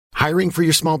Hiring for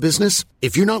your small business?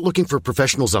 If you're not looking for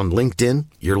professionals on LinkedIn,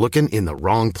 you're looking in the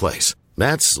wrong place.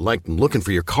 That's like looking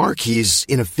for your car keys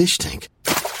in a fish tank.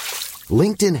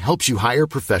 LinkedIn helps you hire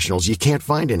professionals you can't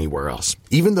find anywhere else,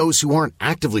 even those who aren't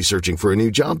actively searching for a new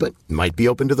job but might be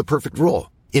open to the perfect role.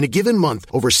 In a given month,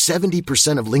 over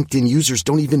 70% of LinkedIn users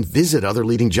don't even visit other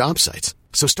leading job sites.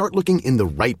 So start looking in the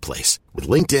right place. With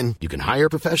LinkedIn, you can hire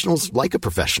professionals like a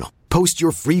professional. Post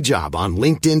your free job on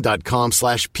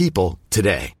linkedin.com/people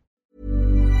today.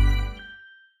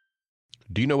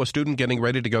 Do you know a student getting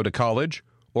ready to go to college?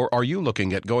 Or are you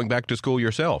looking at going back to school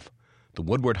yourself? The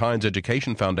Woodward Hines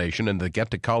Education Foundation and the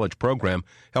Get to College program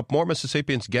help more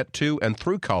Mississippians get to and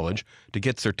through college to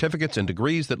get certificates and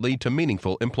degrees that lead to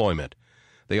meaningful employment.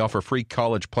 They offer free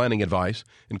college planning advice,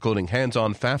 including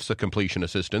hands-on FAFSA completion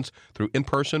assistance through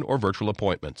in-person or virtual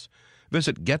appointments.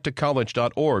 Visit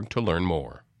gettocollege.org to learn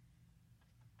more.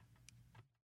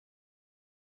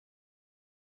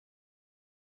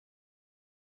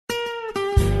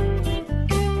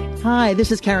 Hi,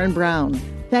 this is Karen Brown.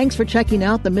 Thanks for checking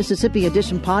out the Mississippi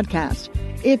Edition podcast.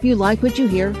 If you like what you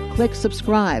hear, click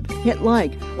subscribe, hit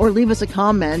like, or leave us a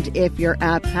comment if your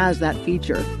app has that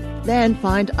feature. Then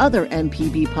find other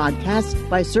MPB podcasts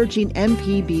by searching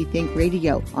MPB Think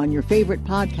Radio on your favorite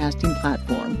podcasting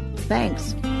platform.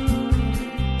 Thanks.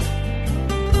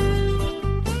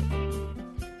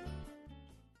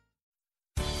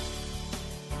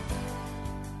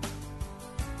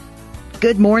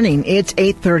 Good morning. It's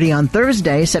 8:30 on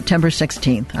Thursday, September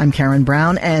 16th. I'm Karen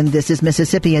Brown, and this is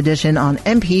Mississippi Edition on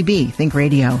MPB Think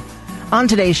Radio. On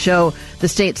today's show, the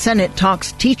state Senate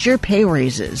talks teacher pay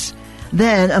raises.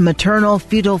 Then a maternal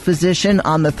fetal physician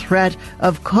on the threat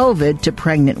of COVID to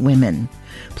pregnant women.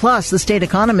 Plus, the state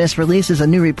economist releases a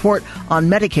new report on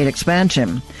Medicaid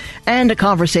expansion. And a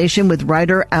conversation with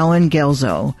writer Alan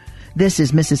Guelzo. This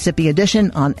is Mississippi Edition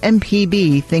on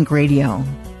MPB Think Radio.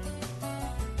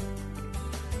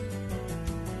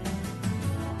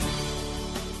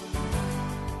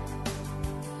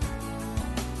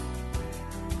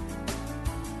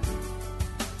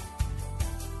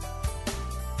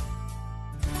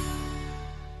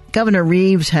 Governor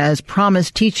Reeves has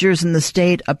promised teachers in the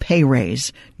state a pay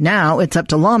raise. Now it's up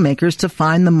to lawmakers to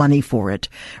find the money for it.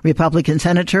 Republican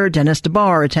Senator Dennis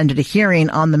DeBar attended a hearing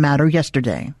on the matter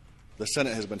yesterday. The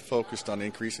Senate has been focused on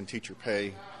increasing teacher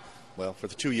pay, for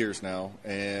the 2 years now.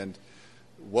 And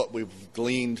what we've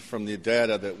gleaned from the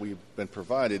data that we've been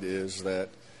provided is that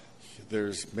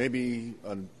there's maybe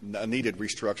a needed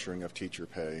restructuring of teacher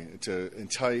pay to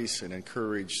entice and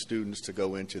encourage students to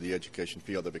go into the education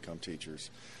field to become teachers.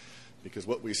 Because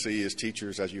what we see is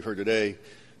teachers, as you heard today,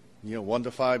 1 to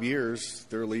 5 years,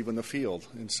 they're leaving the field.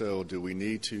 And so do we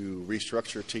need to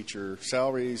restructure teacher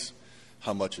salaries?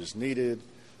 How much is needed?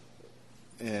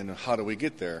 And how do we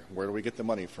get there? Where do we get the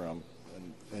money from?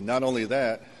 And not only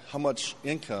that, how much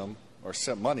income or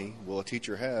set money will a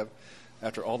teacher have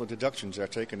after all the deductions are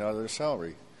taken out of their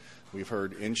salary? We've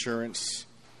heard insurance,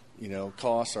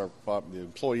 costs. The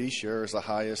employee share is the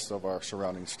highest of our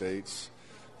surrounding states.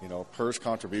 PERS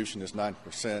contribution is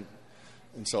 9%.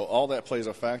 And so all that plays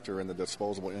a factor in the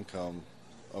disposable income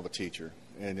of a teacher.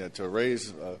 And to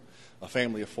raise a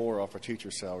family of 4 off a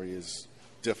teacher's salary is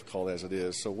difficult as it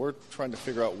is. So we're trying to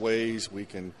figure out ways we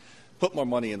can put more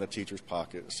money in the teacher's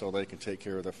pocket so they can take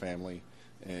care of their family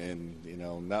and,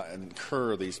 not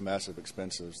incur these massive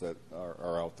expenses that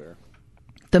are out there.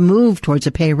 The move towards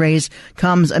a pay raise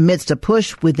comes amidst a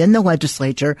push within the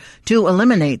legislature to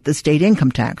eliminate the state income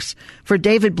tax. For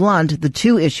David Blunt, the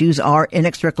two issues are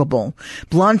inextricable.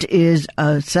 Blunt is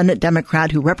a Senate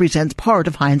Democrat who represents part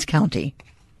of Hinds County.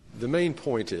 The main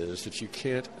point is that you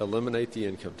can't eliminate the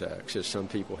income tax, as some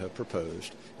people have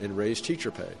proposed, and raise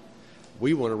teacher pay.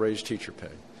 We want to raise teacher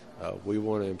pay. We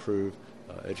want to improve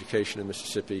education in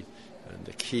Mississippi. And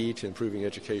the key to improving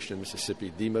education in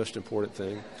Mississippi, the most important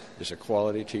thing, is a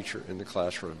quality teacher in the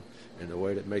classroom. And the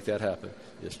way to make that happen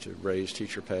is to raise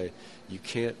teacher pay. You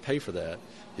can't pay for that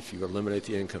if you eliminate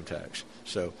the income tax.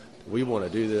 So we want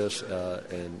to do this,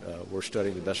 and we're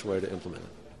studying the best way to implement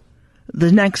it.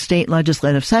 The next state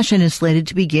legislative session is slated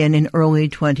to begin in early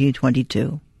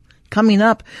 2022. Coming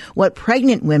up, what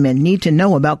pregnant women need to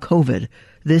know about COVID.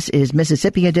 This is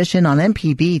Mississippi Edition on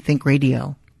MPB Think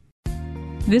Radio.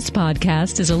 This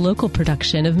podcast is a local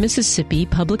production of Mississippi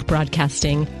Public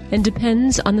Broadcasting and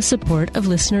depends on the support of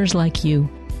listeners like you.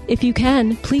 If you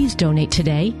can, please donate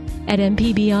today at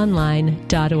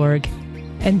mpbonline.org.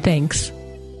 And thanks.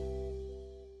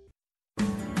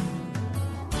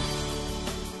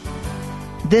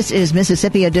 This is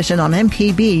Mississippi Edition on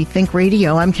MPB Think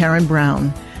Radio. I'm Karen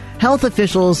Brown. Health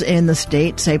officials in the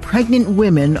state say pregnant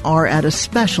women are at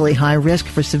especially high risk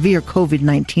for severe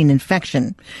COVID-19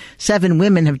 infection. 7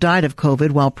 women have died of COVID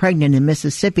while pregnant in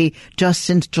Mississippi just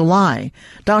since July.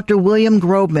 Dr. William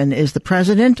Grobman is the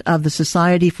president of the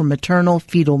Society for Maternal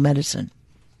Fetal Medicine.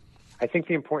 I think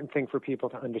the important thing for people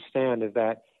to understand is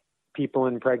that people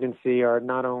in pregnancy are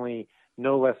not only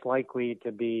no less likely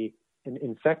to be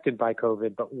infected by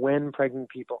COVID, but when pregnant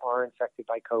people are infected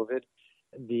by COVID,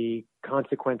 the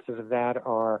consequences of that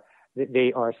are that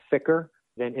they are sicker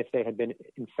than if they had been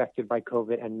infected by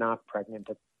COVID and not pregnant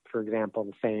at, for example,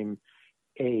 the same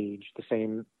age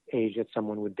that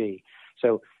someone would be.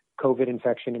 So COVID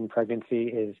infection in pregnancy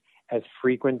is as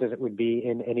frequent as it would be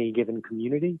in any given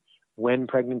community. When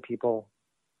pregnant people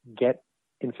get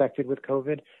infected with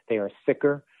COVID, they are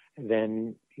sicker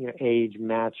than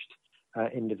age-matched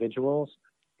individuals.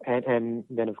 And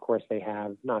then, of course, they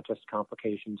have not just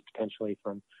complications potentially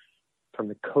from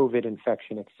the COVID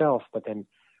infection itself, but then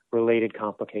related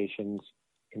complications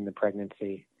in the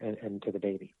pregnancy and to the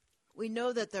baby. We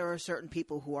know that there are certain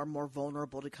people who are more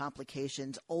vulnerable to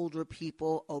complications, older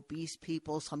people, obese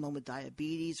people, someone with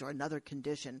diabetes or another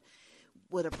condition.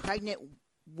 Would a pregnant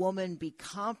woman be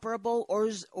comparable,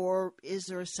 or is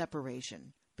there a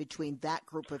separation between that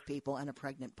group of people and a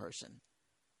pregnant person?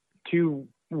 Two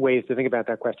ways to think about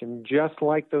that question. Just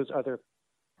like those other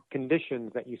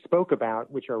conditions that you spoke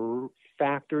about, which are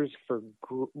factors for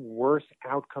worse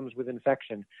outcomes with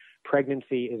infection,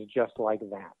 pregnancy is just like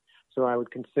that. So I would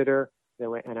consider,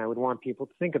 and I would want people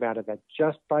to think about it, that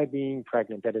just by being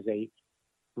pregnant, that is a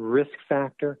risk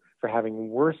factor for having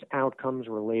worse outcomes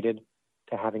related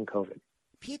to having COVID.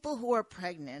 People who are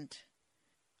pregnant,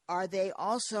 are they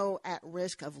also at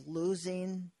risk of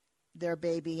losing their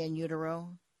baby in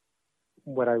utero?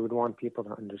 What I would want people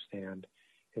to understand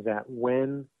is that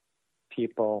when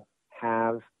people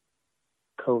have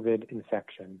COVID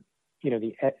infection,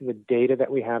 the data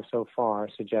that we have so far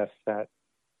suggests that,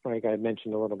 like I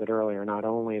mentioned a little bit earlier, not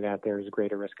only that there's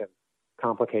greater risk of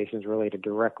complications related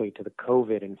directly to the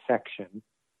COVID infection,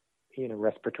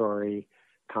 respiratory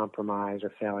compromise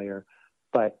or failure,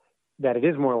 but that it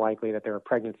is more likely that there are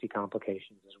pregnancy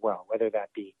complications as well, whether that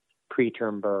be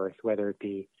preterm birth, whether it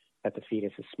be that the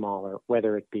fetus is smaller,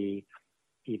 whether it be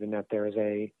even that there is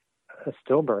a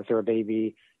stillbirth or a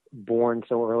baby born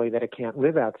so early that it can't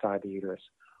live outside the uterus.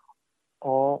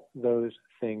 All those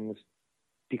things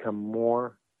become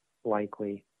more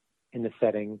likely in the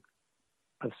setting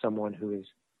of someone who is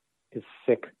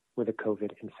sick with a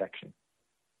COVID infection.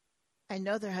 I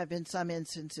know there have been some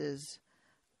instances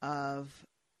of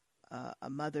a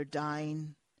mother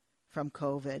dying from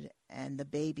COVID and the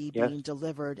baby being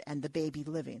delivered and the baby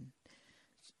living.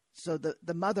 So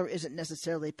the mother isn't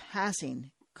necessarily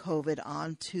passing COVID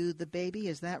on to the baby.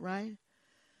 Is that right?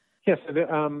 Yes.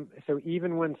 So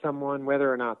even when someone, whether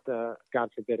or not God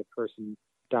forbid, a person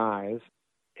dies,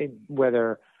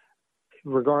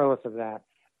 regardless of that,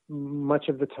 much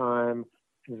of the time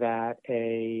that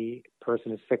a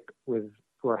person is sick with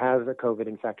or has a COVID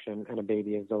infection and a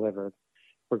baby is delivered,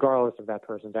 regardless of that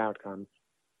person's outcome,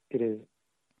 it is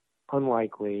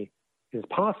unlikely, it is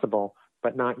possible,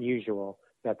 but not usual,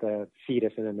 that the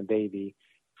fetus and then the baby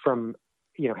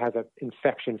has an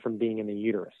infection from being in the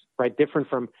uterus, right? Different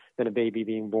than a baby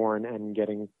being born and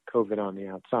getting COVID on the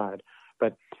outside.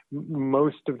 But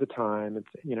most of the time, it's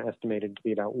estimated to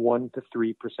be about 1% to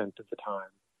 3% of the time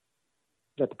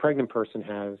that the pregnant person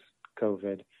has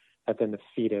COVID, that then the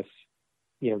fetus,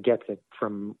 gets it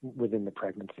from within the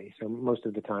pregnancy. So most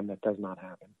of the time that does not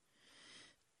happen.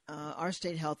 Our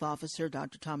state health officer,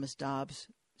 Dr. Thomas Dobbs,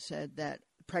 said that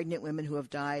pregnant women who have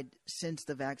died since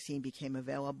the vaccine became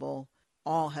available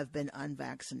all have been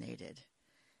unvaccinated.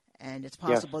 And it's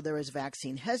possible there is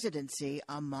vaccine hesitancy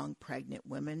among pregnant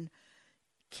women.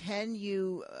 Can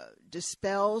you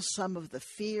dispel some of the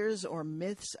fears or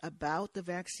myths about the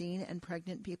vaccine and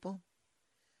pregnant people?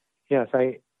 Yes,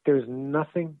 there's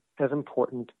nothing as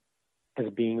important as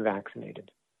being vaccinated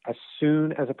as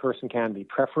soon as a person can be,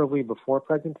 preferably before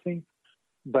pregnancy,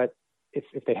 but if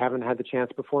they haven't had the chance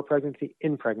before pregnancy,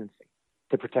 in pregnancy,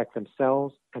 to protect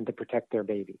themselves and to protect their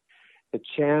baby. The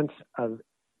chance of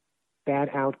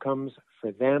bad outcomes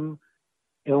for them,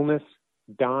 illness,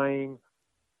 dying,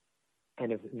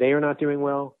 and if they are not doing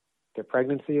well, their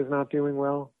pregnancy is not doing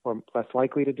well or less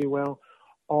likely to do well,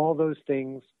 all those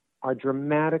things are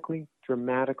dramatically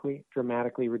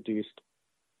reduced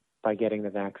by getting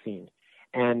the vaccine.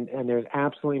 And there's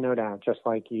absolutely no doubt, just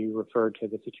like you referred to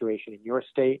the situation in your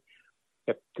state,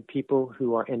 that the people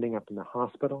who are ending up in the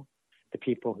hospital, the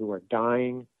people who are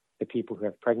dying, the people who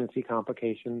have pregnancy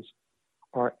complications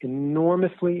are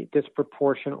enormously,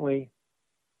 disproportionately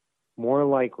more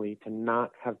likely to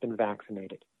not have been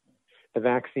vaccinated. The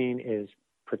vaccine is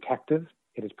protective.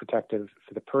 It is protective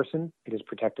for the person. It is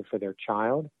protective for their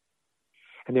child.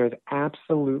 And there is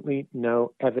absolutely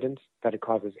no evidence that it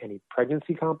causes any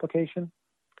pregnancy complication,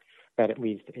 that it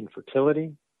leads to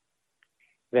infertility,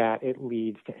 that it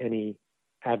leads to any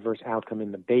adverse outcome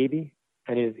in the baby.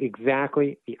 And it is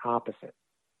exactly the opposite.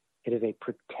 It is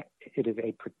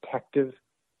a protective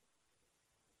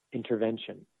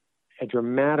intervention, a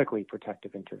dramatically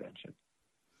protective intervention.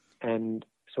 And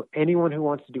so anyone who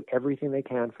wants to do everything they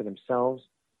can for themselves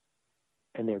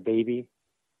and their baby,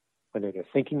 whether they're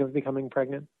thinking of becoming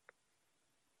pregnant,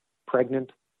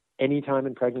 anytime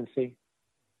in pregnancy,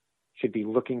 should be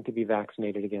looking to be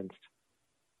vaccinated against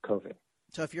COVID.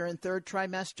 So if you're in third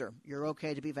trimester, you're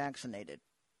okay to be vaccinated?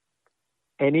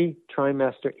 Any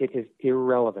trimester, it is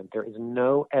irrelevant. There is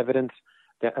no evidence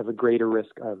of a greater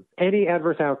risk of any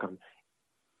adverse outcome,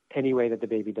 any way that the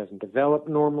baby doesn't develop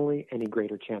normally, any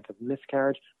greater chance of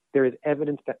miscarriage. There is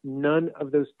evidence that none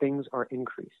of those things are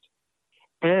increased.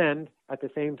 And at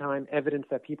the same time, evidence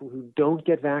that people who don't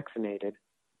get vaccinated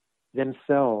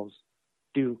themselves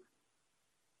do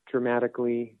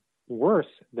dramatically worse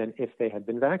than if they had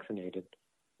been vaccinated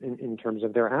in terms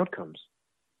of their outcomes.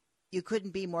 You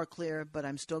couldn't be more clear, but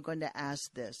I'm still going to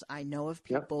ask this. I know of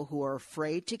people who are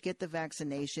afraid to get the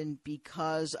vaccination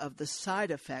because of the side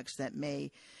effects that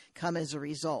may come as a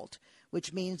result,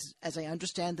 which means, as I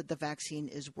understand, that the vaccine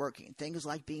is working. Things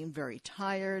like being very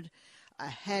tired, a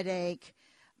headache,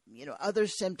 other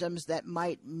symptoms that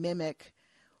might mimic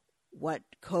what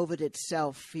COVID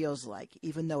itself feels like,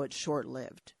 even though it's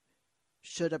short-lived.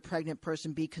 Should a pregnant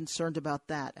person be concerned about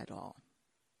that at all?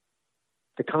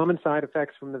 The common side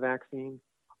effects from the vaccine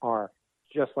are,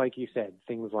 just like you said,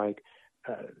 things like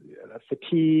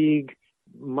fatigue,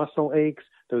 muscle aches.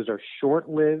 Those are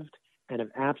short-lived and have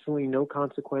absolutely no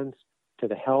consequence to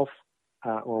the health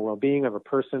or well-being of a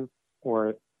person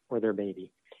or their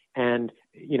baby. And,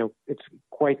 it's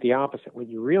quite the opposite. What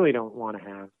you really don't want to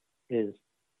have is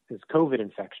COVID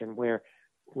infection, where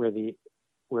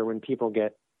when people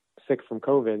get sick from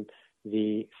COVID,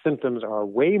 the symptoms are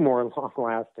way more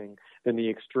long-lasting than the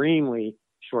extremely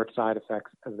short side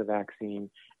effects of the vaccine.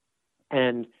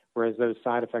 And whereas those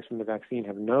side effects from the vaccine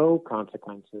have no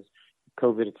consequences,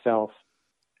 COVID itself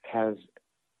has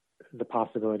the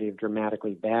possibility of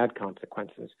dramatically bad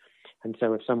consequences. And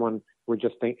so if someone were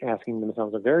just asking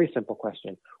themselves a very simple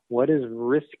question, what is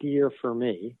riskier for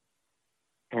me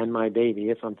and my baby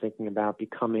if I'm thinking about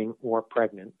becoming or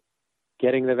pregnant,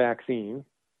 getting the vaccine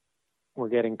or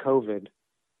getting COVID?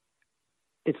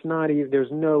 It's not even,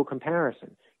 there's no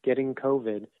comparison. Getting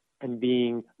COVID and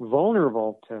being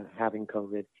vulnerable to having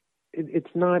COVID, it's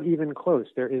not even close.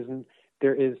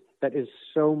 That is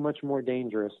so much more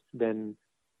dangerous than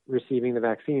receiving the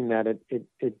vaccine that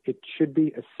it should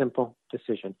be a simple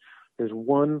decision. There's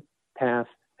one path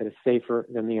that is safer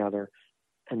than the other,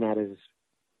 and that is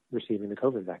receiving the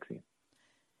COVID vaccine.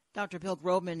 Dr. Bill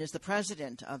Grobman is the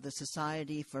president of the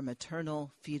Society for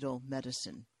Maternal Fetal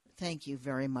Medicine. Thank you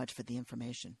very much for the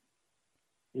information.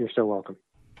 You're so welcome.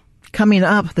 Coming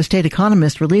up, the state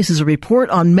economist releases a report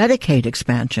on Medicaid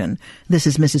expansion. This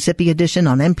is Mississippi Edition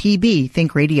on MPB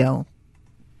Think Radio.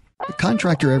 Did a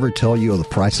contractor ever tell you the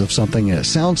price of something and it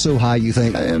sounds so high you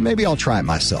think, maybe I'll try it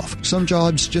myself? Some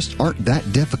jobs just aren't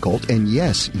that difficult, and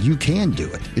yes, you can do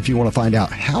it. If you want to find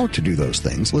out how to do those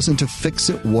things, listen to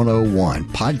Fix It 101,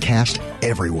 podcast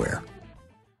everywhere.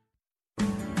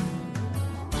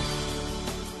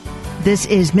 This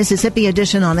is Mississippi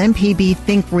Edition on MPB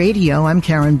Think Radio. I'm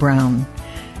Karen Brown.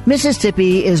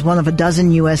 Mississippi is one of a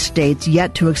dozen U.S. states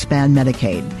yet to expand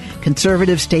Medicaid.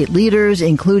 Conservative state leaders,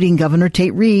 including Governor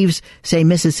Tate Reeves, say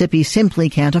Mississippi simply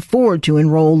can't afford to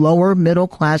enroll lower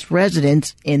middle-class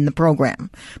residents in the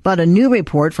program. But a new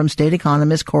report from state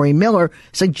economist Corey Miller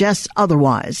suggests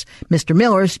otherwise. Mr.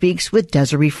 Miller speaks with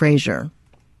Desiree Frazier.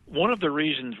 One of the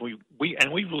reasons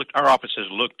our office has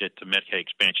looked at the Medicaid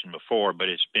expansion before, but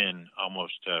it's been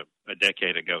almost a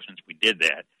decade ago since we did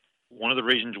that. One of the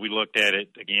reasons we looked at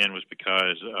it, again, was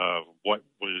because of what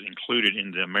was included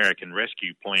in the American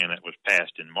Rescue Plan that was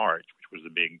passed in March, which was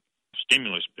the big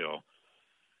stimulus bill.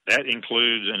 That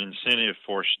includes an incentive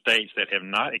for states that have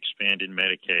not expanded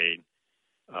Medicaid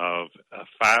of a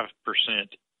 5%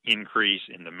 increase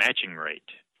in the matching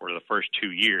rate for the first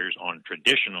 2 years on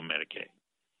traditional Medicaid.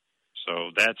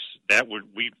 So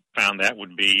we found that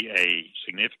would be a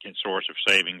significant source of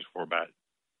savings for about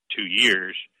 2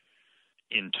 years.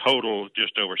 In total,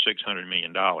 just over $600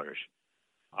 million.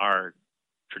 Our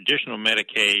traditional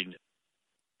Medicaid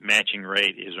matching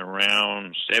rate is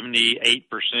around 78%,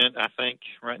 I think,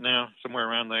 right now, somewhere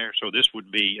around there. So this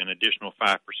would be an additional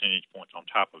 5 percentage points on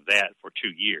top of that for 2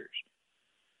 years.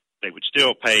 They would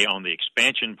still pay on the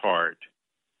expansion part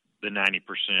the 90%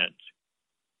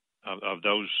 of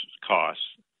those costs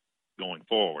going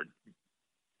forward.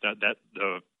 That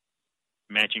the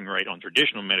matching rate on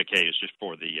traditional Medicaid is just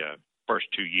for the first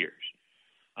 2 years.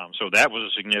 So that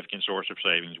was a significant source of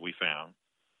savings we found.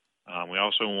 We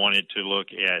also wanted to look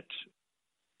at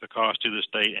the cost to the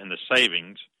state and the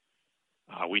savings.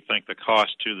 We think the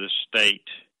cost to the state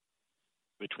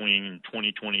between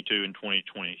 2022 and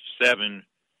 2027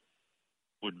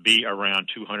 would be around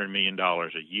 $200 million a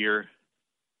year.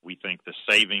 We think the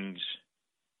savings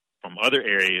from other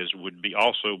areas would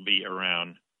also be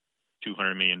around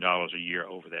 $200 million a year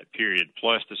over that period,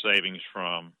 plus the savings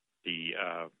from the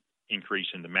increase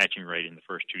in the matching rate in the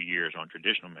first 2 years on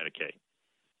traditional Medicaid.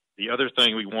 The other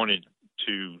thing we wanted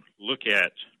to look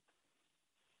at,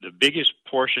 the biggest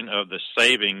portion of the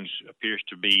savings appears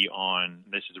to be on,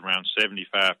 this is around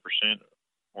 75%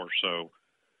 or so,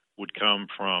 would come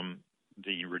from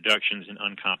the reductions in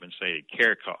uncompensated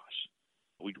care costs.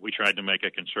 We tried to make a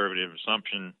conservative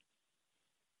assumption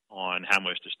on how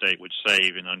much the state would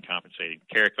save in uncompensated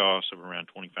care costs of around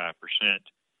 25%.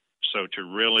 So to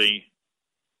really,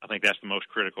 I think that's the most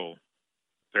critical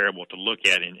variable to look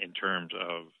at in terms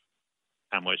of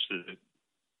how much the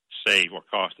save or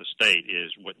cost the state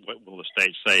is, what will the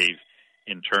state save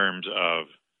in terms of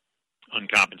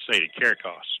uncompensated care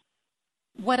costs.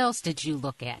 What else did you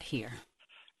look at here?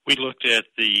 We looked at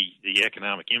the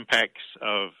economic impacts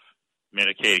of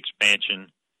Medicaid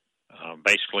expansion.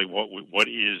 Basically, what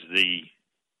is the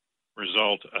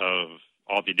result of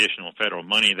all the additional federal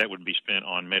money that would be spent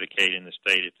on Medicaid in the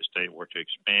state if the state were to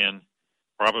expand?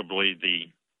 Probably the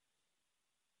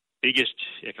biggest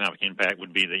economic impact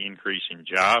would be the increase in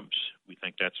jobs. We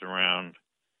think that's around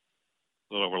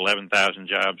a little over 11,000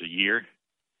 jobs a year.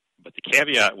 But the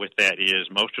caveat with that is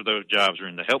most of those jobs are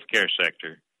in the healthcare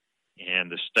sector, and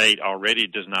the state already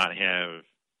does not have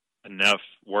enough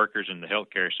workers in the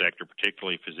healthcare sector,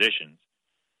 particularly physicians.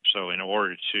 So in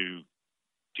order to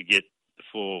get the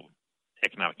full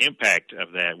economic impact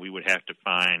of that, we would have to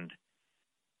find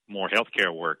more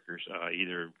healthcare workers,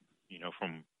 either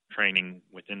from training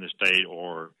within the state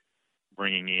or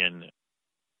bringing in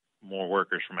more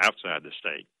workers from outside the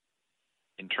state.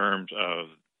 In terms of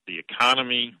the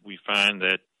economy, we find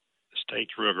that the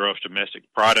state's real gross domestic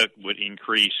product would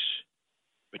increase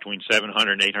between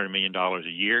 $700 and $800 million a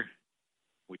year,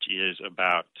 which is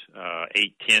about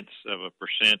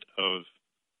 0.8% of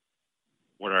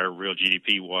what our real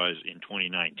GDP was in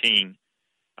 2019,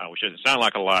 which doesn't sound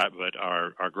like a lot, but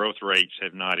our growth rates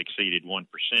have not exceeded 1%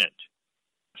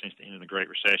 since the end of the Great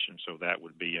Recession, so that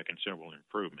would be a considerable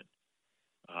improvement.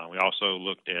 We also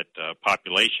looked at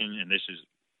population, and this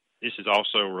is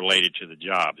also related to the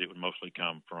jobs. It would mostly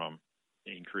come from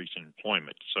the increase in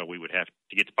employment. So we would have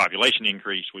to get the population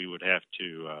increase, we would have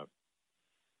to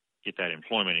get that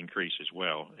employment increase as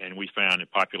well. And we found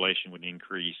that population would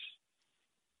increase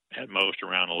at most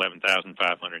around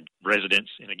 11,500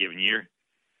 residents in a given year.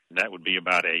 And that would be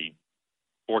about a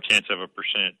 0.4%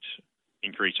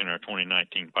 increase in our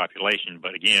 2019 population.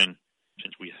 But again,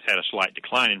 since we had a slight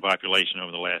decline in population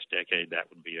over the last decade, that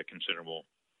would be a considerable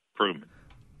improvement.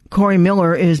 Corey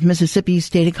Miller is Mississippi's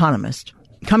state economist.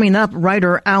 Coming up,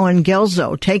 writer Alan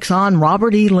Guelzo takes on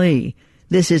Robert E. Lee.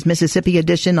 This is Mississippi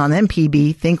Edition on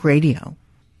MPB Think Radio.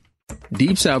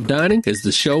 Deep South Dining is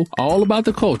the show all about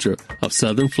the culture of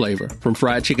Southern flavor, from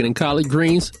fried chicken and collard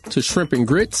greens to shrimp and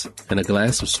grits and a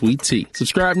glass of sweet tea.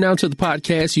 Subscribe now to the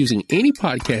podcast using any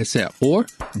podcast app or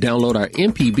download our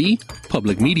MPB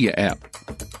public media app.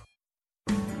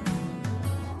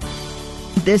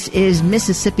 This is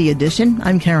Mississippi Edition.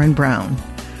 I'm Karen Brown.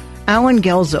 Alan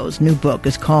Guelzo's new book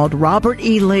is called Robert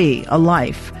E. Lee, A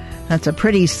Life. That's a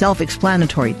pretty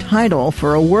self-explanatory title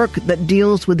for a work that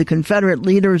deals with the Confederate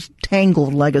leader's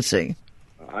tangled legacy.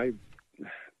 I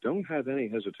don't have any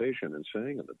hesitation in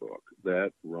saying in the book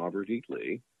that Robert E.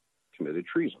 Lee committed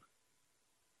treason.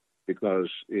 Because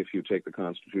if you take the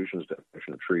Constitution's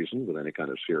definition of treason with any kind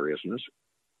of seriousness,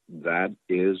 that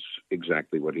is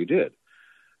exactly what he did.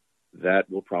 That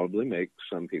will probably make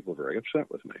some people very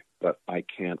upset with me, but I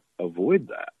can't avoid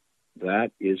that.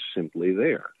 That is simply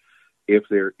there. If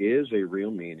there is a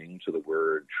real meaning to the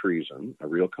word treason, a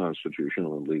real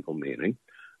constitutional and legal meaning,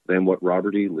 then what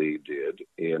Robert E. Lee did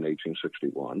in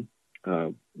 1861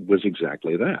 was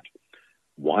exactly that.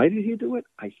 Why did he do it?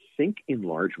 I think in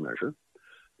large measure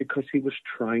because he was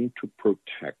trying to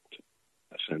protect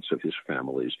a sense of his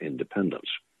family's independence.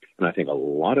 And I think a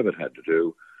lot of it had to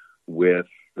do with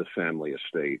the family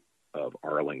estate of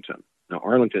Arlington. Now,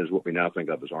 Arlington is what we now think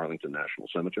of as Arlington National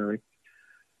Cemetery.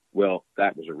 Well,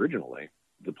 that was originally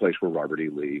the place where Robert E.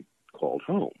 Lee called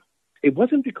home. It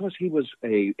wasn't because he was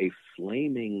a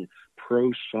flaming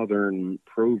pro-Southern,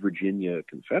 pro-Virginia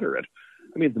Confederate.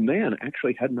 I mean, the man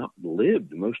actually had not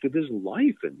lived most of his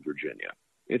life in Virginia.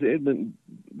 It had been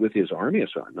with his Army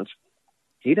assignments.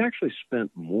 He'd actually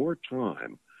spent more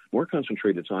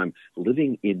concentrated time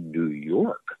living in New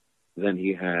York than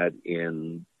he had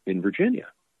in Virginia.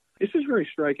 This is very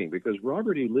striking because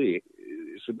Robert E. Lee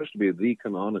is supposed to be the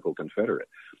canonical Confederate.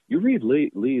 You read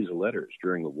Lee's letters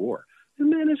during the war. The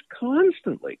man is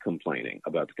constantly complaining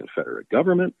about the Confederate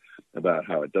government, about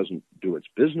how it doesn't do its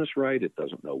business right, it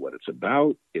doesn't know what it's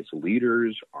about, its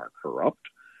leaders are corrupt.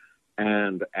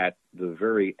 And at the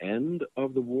very end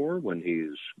of the war, when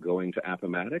he's going to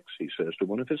Appomattox, he says to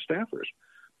one of his staffers,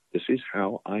 "This is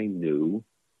how I knew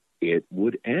it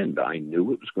would end. I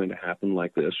knew it was going to happen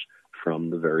like this from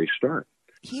the very start."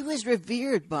 He was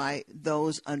revered by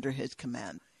those under his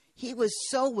command. He was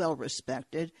so well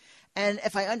respected. And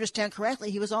if I understand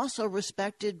correctly, he was also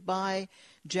respected by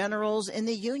generals in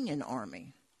the Union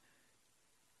Army.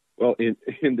 Well, in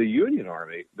the Union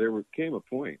Army, there came a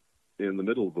point in the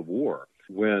middle of the war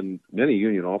when many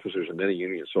Union officers and many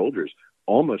Union soldiers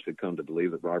almost had come to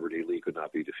believe that Robert E. Lee could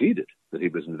not be defeated, that he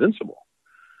was invincible.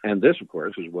 And this, of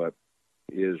course, is what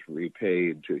is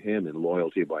repaid to him in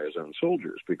loyalty by his own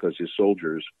soldiers, because his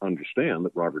soldiers understand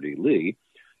that Robert E. Lee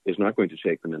is not going to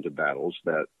take them into battles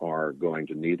that are going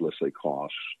to needlessly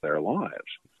cost their lives.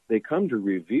 They come to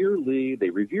revere Lee.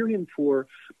 They revere him for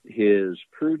his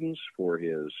prudence, for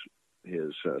his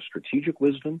strategic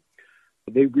wisdom.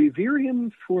 They revere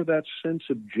him for that sense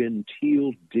of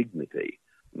genteel dignity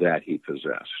that he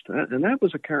possessed. And that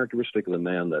was a characteristic of the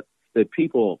man that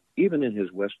people, even in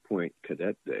his West Point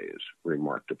cadet days,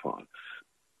 remarked upon.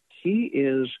 He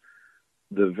is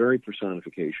the very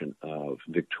personification of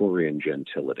Victorian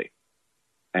gentility.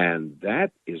 And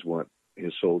that is what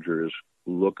his soldiers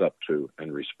look up to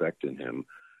and respect in him,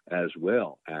 as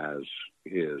well as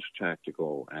his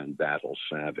tactical and battle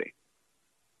savvy.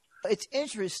 It's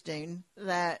interesting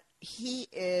that he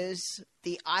is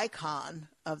the icon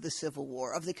of the Civil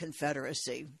War, of the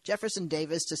Confederacy. Jefferson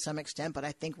Davis to some extent, but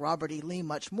I think Robert E. Lee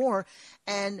much more.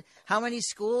 And how many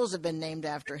schools have been named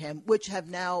after him, which have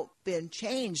now been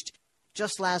changed.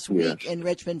 Just last week in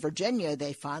Richmond, Virginia,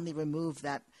 they finally removed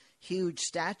that huge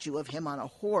statue of him on a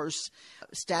horse,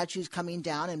 statues coming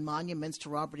down and monuments to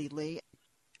Robert E. Lee.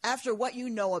 After what you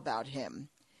know about him,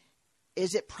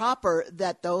 is it proper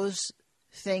that those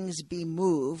things be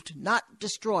moved, not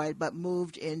destroyed, but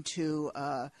moved into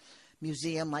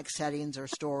museum-like settings or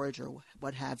storage or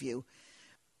what have you?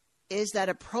 Is that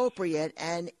appropriate,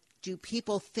 and do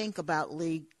people think about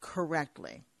Lee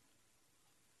correctly?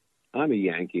 I'm a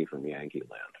Yankee from Yankee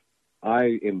Land.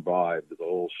 I imbibed the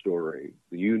whole story,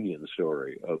 the Union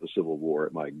story of the Civil War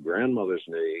at my grandmother's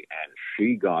knee, and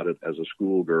she got it as a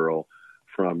schoolgirl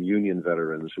from Union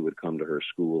veterans who would come to her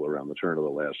school around the turn of the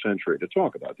last century to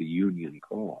talk about the Union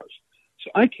cause.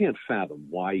 So I can't fathom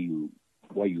why you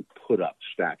put up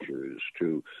statues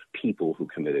to people who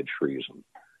committed treason.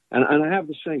 And I have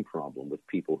the same problem with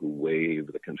people who wave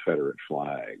the Confederate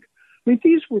flag. I mean,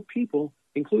 these were people,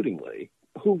 including Lee,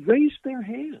 who raised their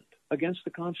hand against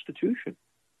the Constitution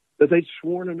that they'd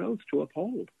sworn an oath to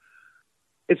uphold.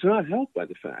 It's not helped by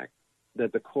the fact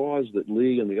that the cause that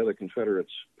Lee and the other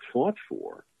Confederates fought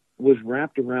for was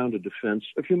wrapped around a defense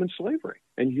of human slavery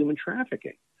and human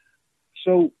trafficking.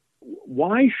 So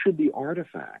why should the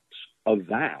artifacts of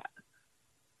that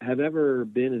have ever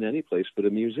been in any place but a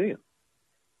museum?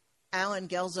 Alan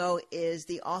Guelzo is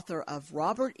the author of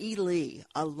Robert E. Lee,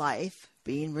 A Life,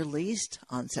 being released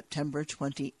on September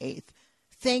 28th.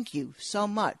 Thank you so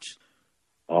much.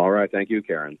 All right. Thank you,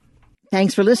 Karen.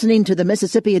 Thanks for listening to the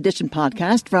Mississippi Edition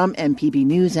podcast from MPB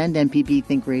News and MPB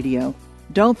Think Radio.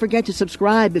 Don't forget to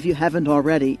subscribe if you haven't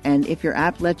already, and if your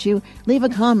app lets you, leave a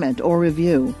comment or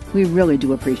review. We really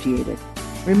do appreciate it.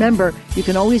 Remember, you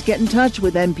can always get in touch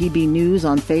with MPB News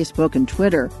on Facebook and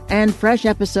Twitter, and fresh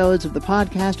episodes of the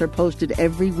podcast are posted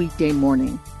every weekday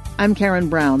morning. I'm Karen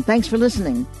Brown. Thanks for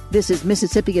listening. This is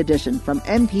Mississippi Edition from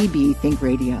MPB Think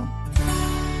Radio.